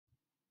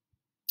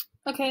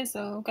Okay,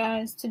 so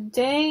guys,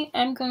 today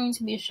I'm going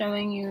to be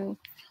showing you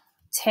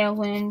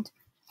Tailwind.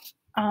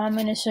 I'm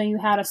going to show you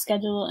how to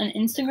schedule an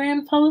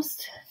Instagram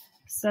post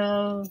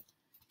so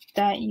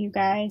that you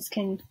guys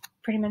can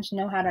pretty much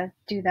know how to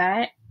do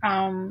that.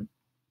 I've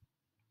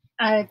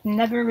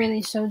never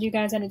really showed you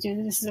guys how to do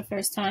this. This is the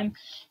first time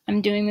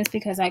I'm doing this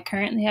because I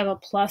currently have a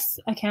Plus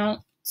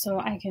account, so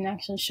I can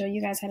actually show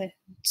you guys how to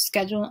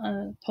schedule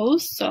a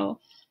post.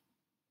 So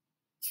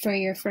for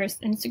your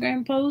first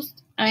Instagram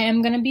post, I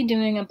am going to be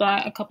doing a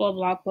couple of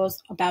blog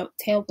posts about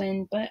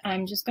Tailwind, but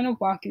I'm just going to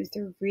walk you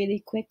through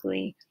really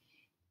quickly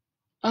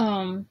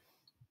um,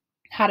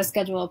 how to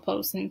schedule a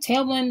post. And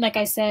Tailwind, like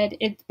I said,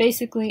 it's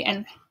basically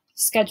a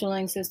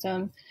scheduling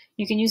system.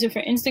 You can use it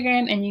for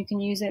Instagram and you can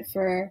use it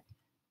for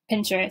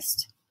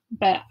Pinterest.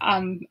 But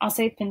I'll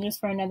save Pinterest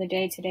for another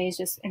day. Today is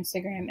just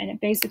Instagram, and it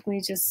basically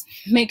just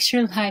makes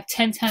your life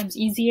 10 times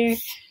easier.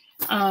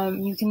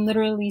 You can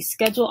literally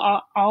schedule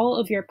all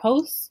of your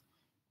posts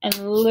and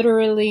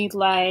literally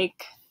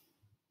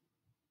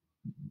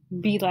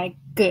be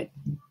good.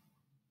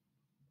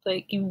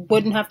 Like you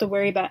wouldn't have to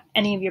worry about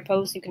any of your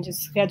posts. You can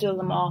just schedule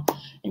them all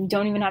and you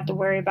don't even have to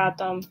worry about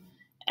them.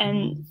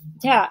 And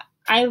yeah,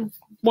 you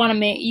want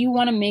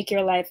to make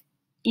your life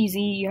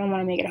easy. You don't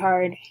want to make it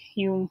hard.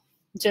 You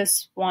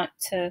just want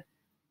to,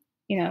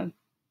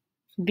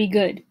 be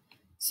good.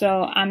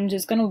 So I'm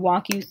just going to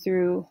walk you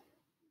through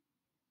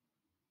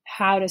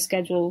how to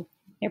schedule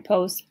your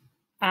posts.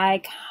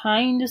 I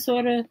kind of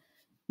sort of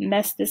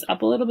messed this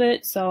up a little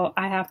bit, so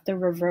I have to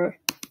revert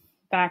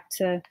back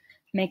to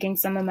making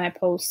some of my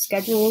posts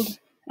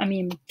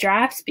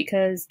drafts,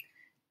 because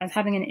I was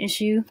having an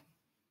issue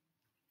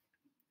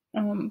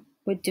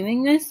with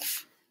doing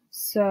this.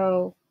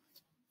 So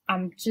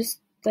I'm just,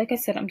 like I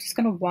said, I'm just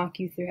going to walk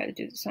you through how to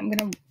do this. So I'm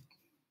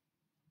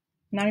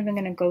not even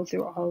going to go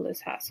through all of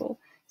this hassle.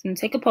 So I'm going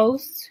to take a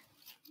post,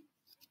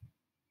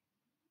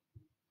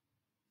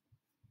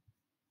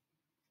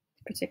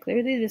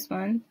 particularly this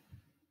one.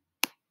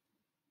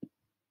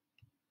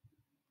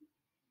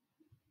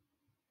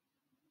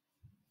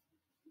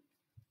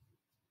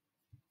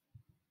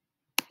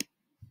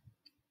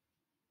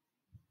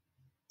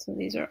 So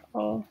these are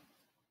all.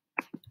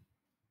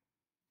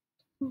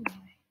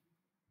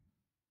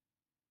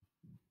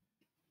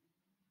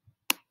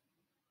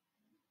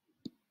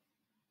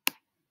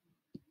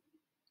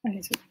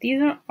 Okay, so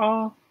these are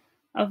all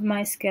of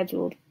my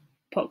scheduled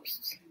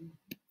posts.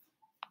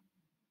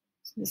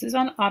 So this is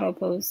on auto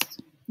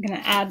post. I'm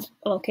going to add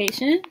a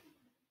location.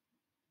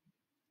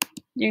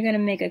 You're going to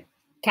make a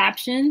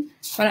caption.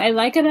 What I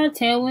like about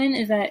Tailwind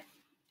is that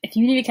if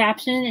you need a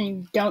caption and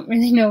you don't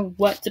really know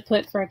what to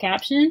put for a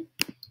caption,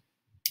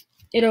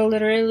 it'll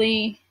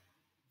literally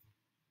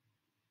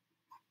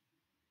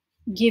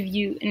give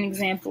you an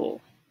example.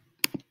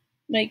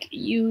 Like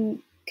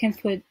you can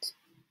put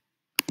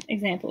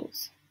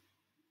examples.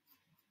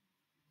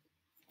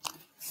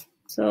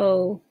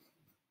 So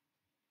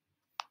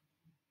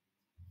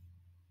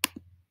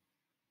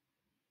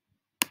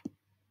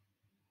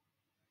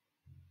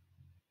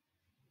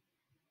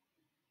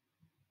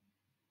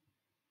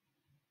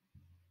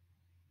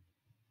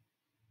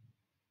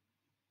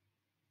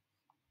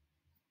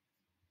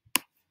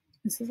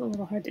this is a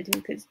little hard to do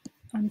because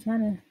I'm trying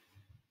to.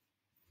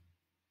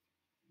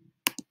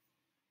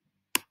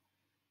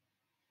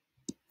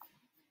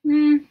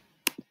 I'm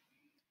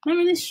not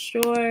really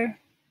sure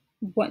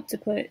what to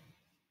put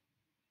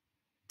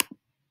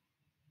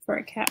for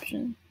a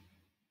caption.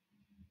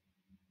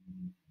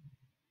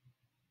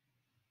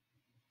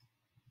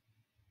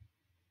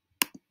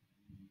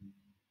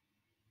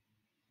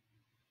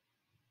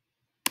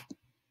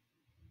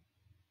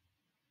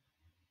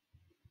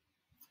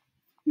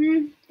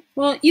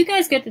 Well, you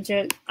guys get the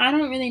joke. I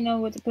don't really know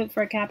what to put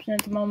for a caption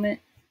at the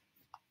moment.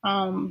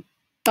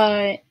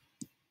 But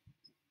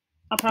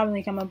I'll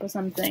probably come up with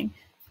something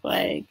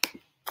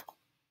like,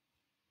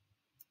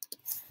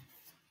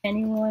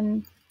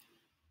 anyone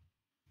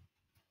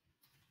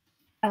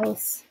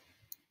else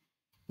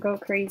go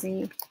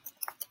crazy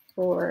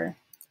for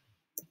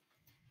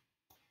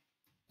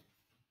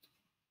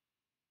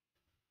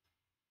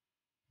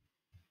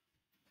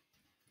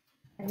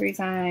every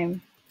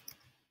time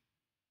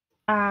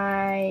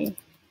I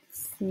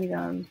see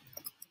them.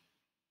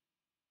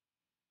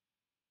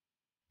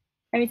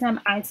 Every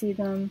time I see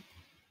them,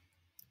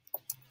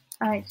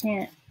 I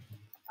can't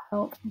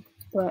help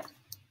but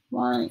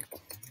want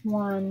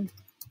one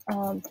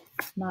of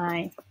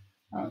my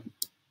own.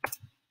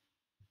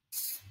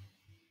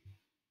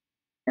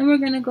 Then we're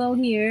going to go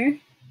here.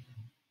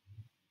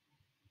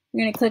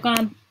 We're going to click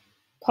on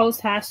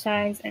post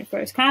hashtags and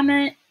first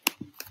comment.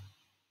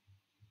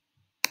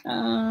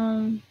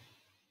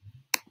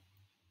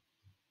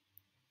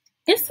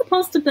 It's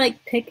supposed to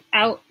pick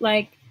out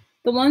the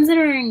ones that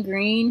are in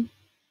green.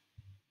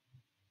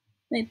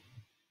 Like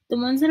the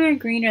ones that are in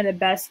green are the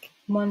best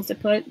ones to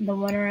put. The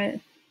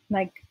ones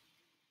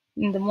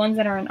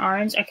that are in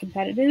orange are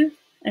competitive,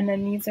 and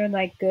then these are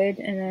good.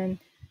 And then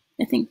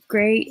I think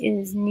gray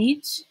is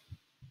niche.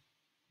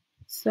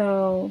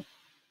 So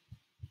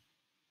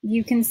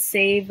you can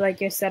save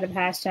like your set of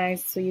hashtags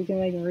so you can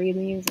like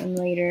reuse them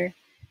later.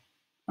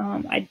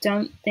 I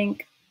don't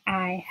think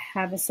I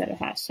have a set of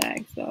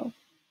hashtags though.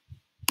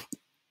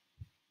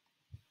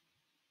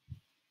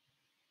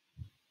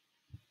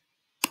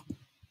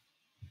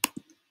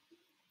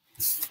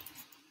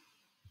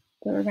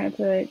 So we're gonna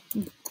put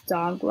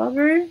dog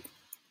lover.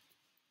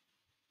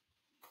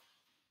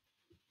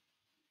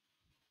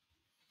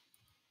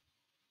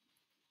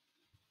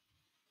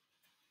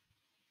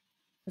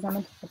 Because I'm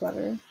a dog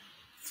lover.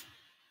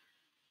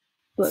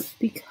 But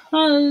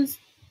because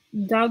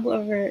dog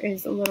lover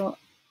is a little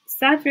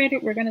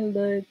saturated, we're gonna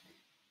look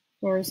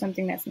for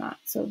something that's not.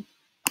 So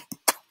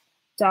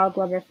dog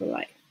lover for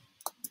life.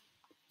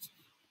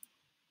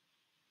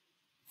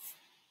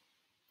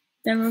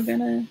 Then we're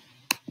gonna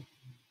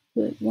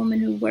put woman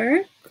who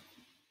work.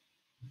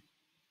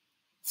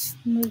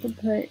 And we're gonna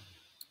put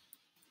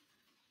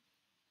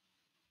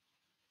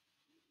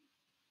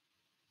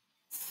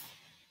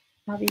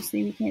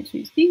obviously we can't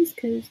choose these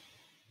because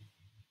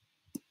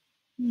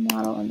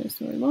model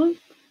underscore look.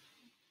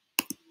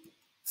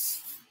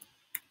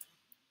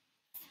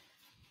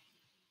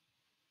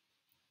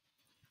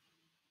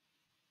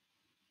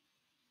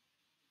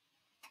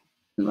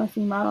 Unless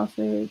we model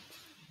search.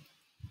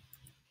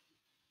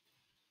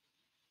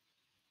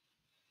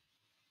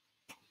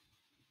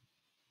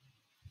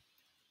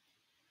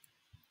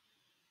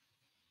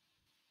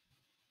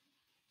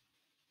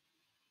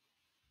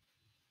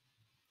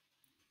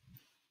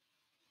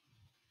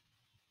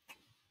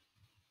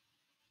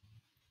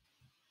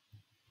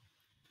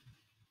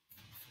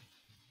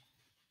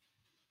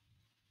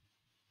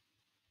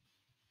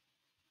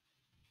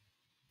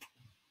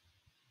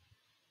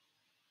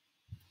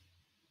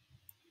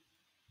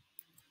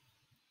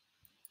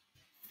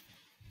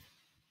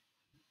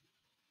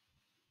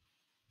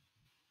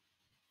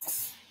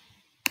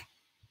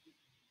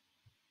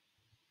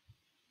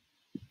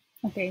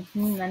 Okay,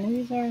 none of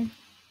these are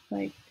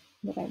like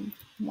what I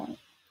want.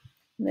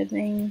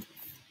 Living,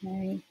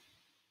 right?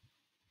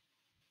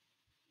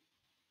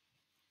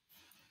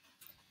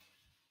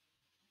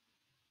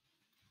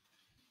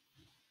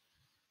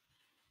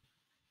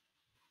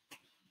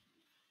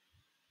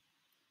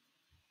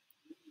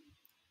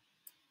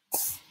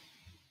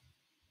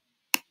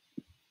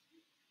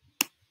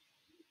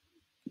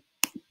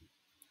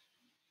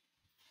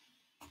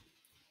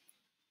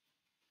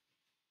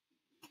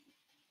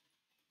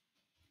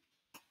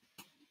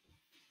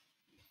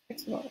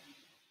 Well,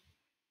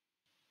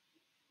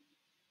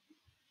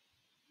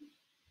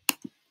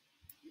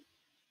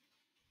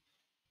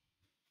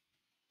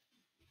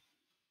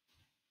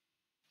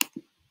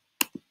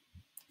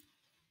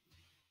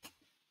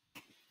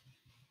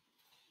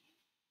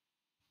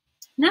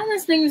 now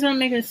this thing is gonna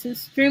make it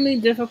extremely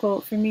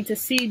difficult for me to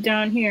see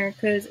down here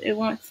because it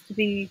wants to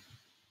be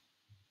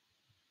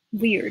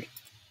weird.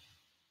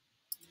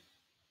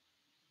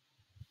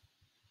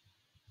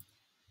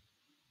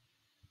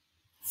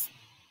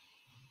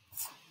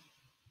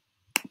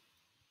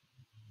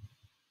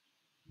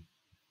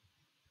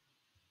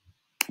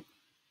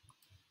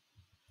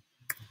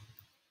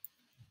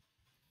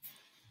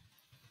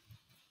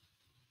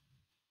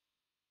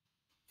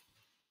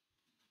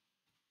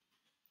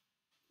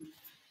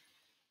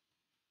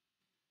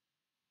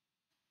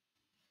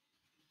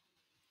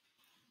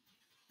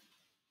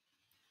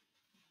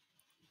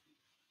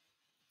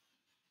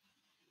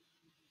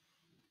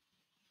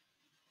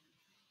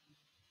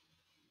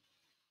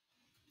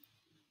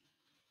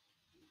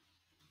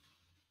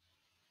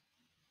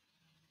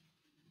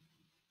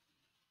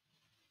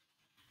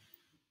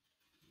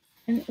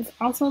 And it's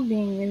also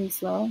being really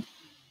slow.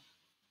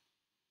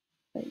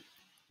 Like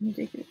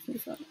ridiculously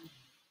slow.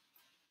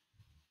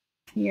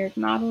 Here's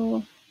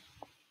model.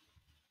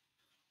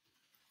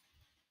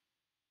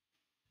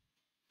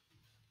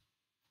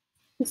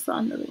 Just saw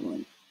another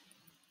one.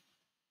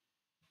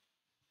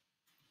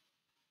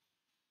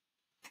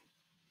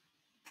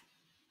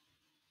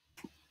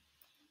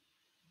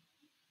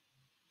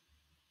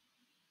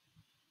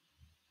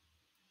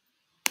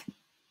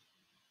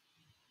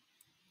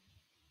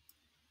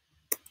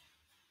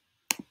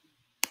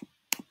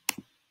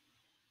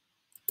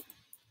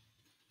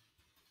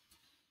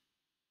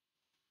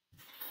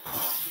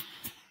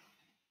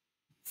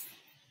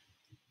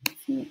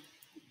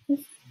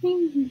 This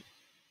thing.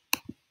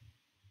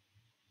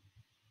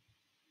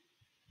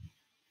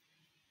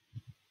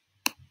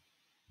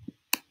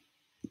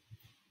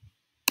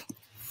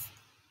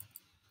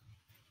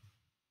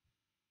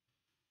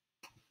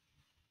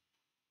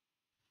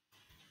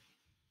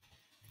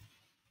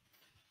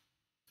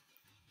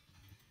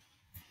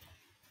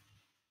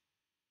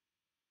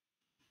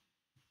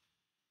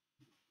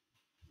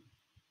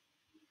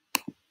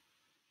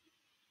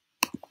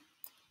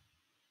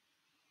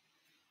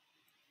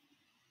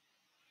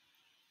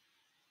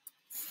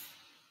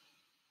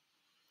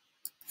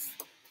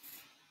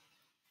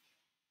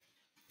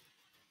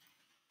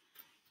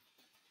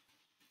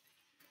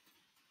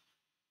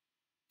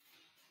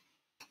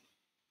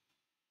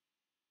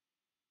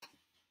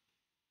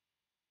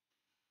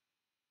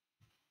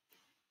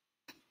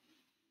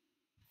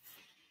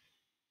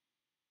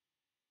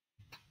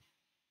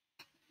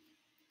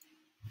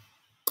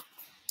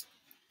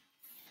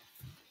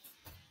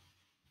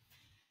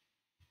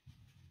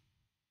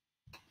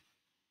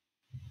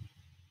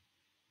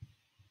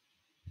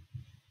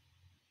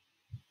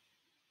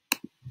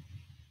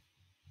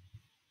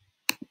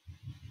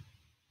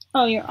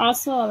 Oh, you're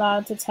also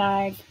allowed to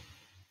tag.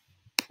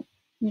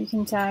 You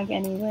can tag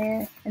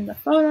anywhere in the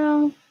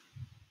photo.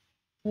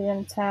 We're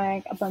going to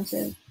tag a bunch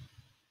of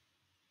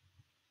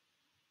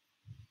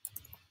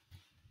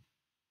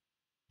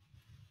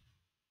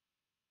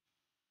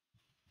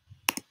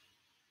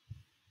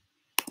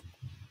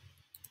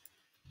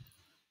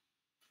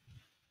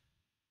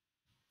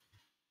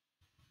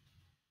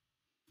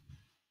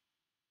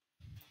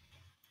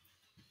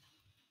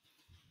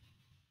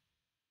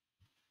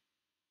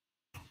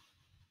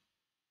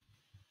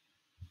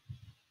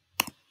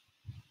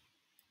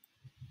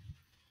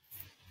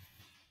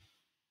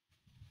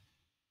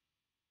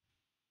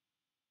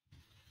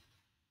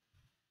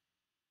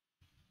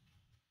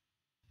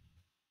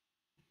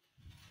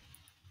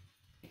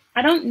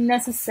I don't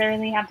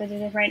necessarily have to do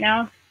this right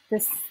now.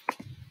 This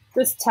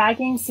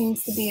tagging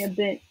seems to be a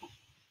bit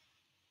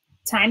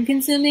time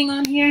consuming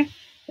on here.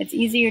 It's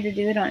easier to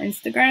do it on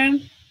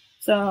Instagram.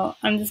 So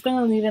I'm just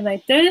gonna leave it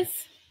like this,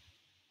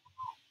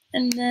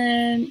 and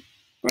then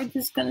we're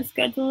just gonna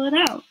schedule it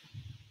out.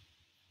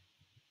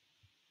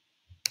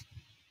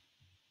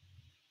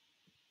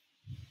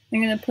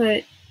 I'm gonna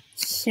put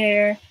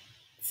share.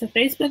 It's a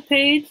Facebook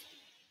page,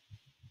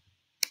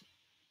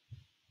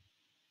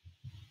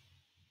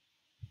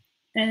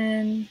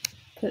 and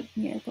put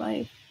New York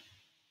Life.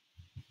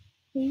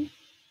 Wait,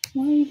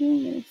 why are you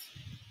doing this?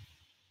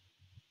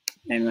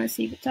 I'm gonna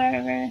see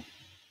photographer.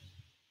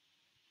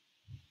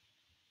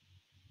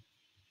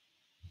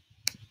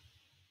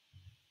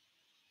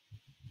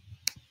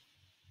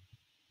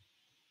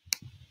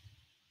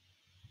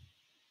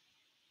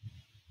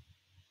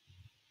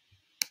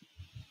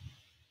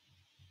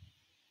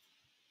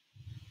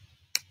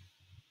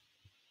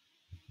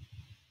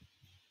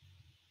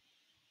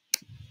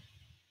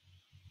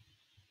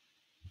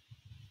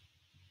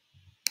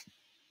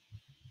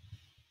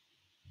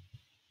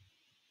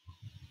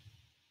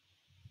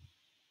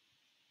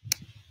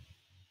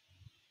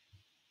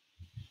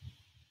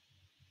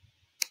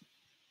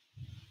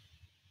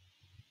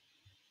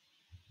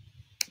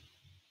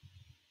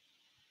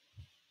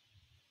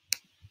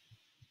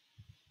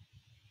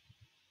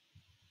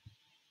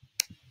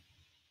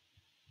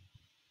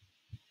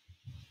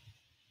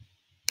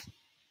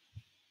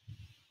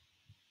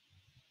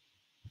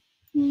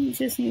 You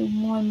just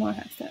need one more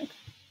hashtag.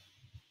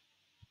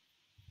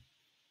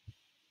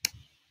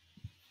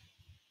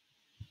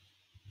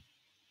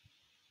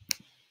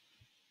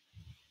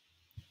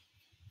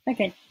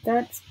 Okay,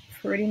 that's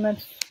pretty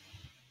much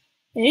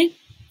it.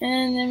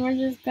 And then we're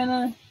just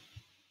gonna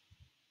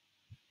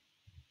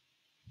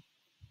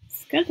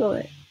schedule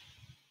it.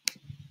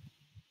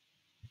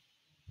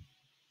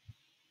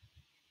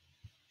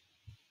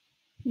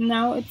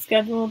 Now it's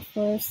scheduled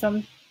for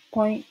some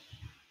point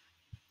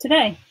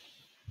today.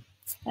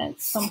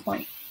 At some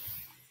point.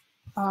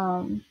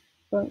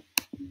 But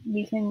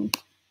we can,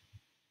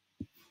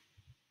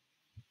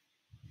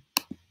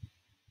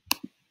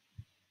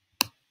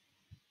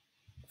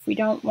 if we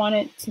don't want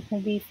it to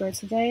be for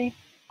today,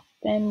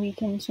 then we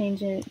can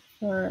change it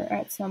for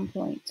at some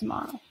point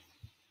tomorrow.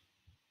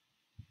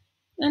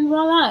 And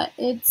voila,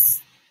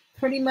 it's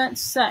pretty much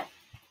set.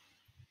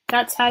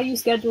 That's how you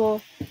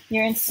schedule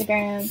your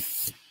Instagram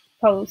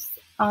post.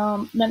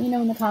 Let me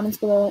know in the comments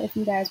below if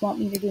you guys want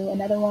me to do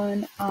another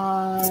one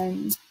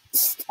on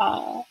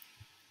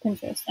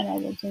Pinterest, and I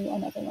will do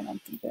another one on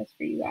Pinterest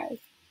for you guys.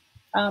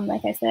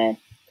 Like I said,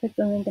 click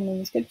the link in the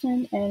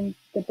description, and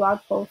the blog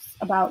post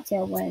about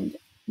Tailwind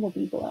will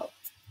be below.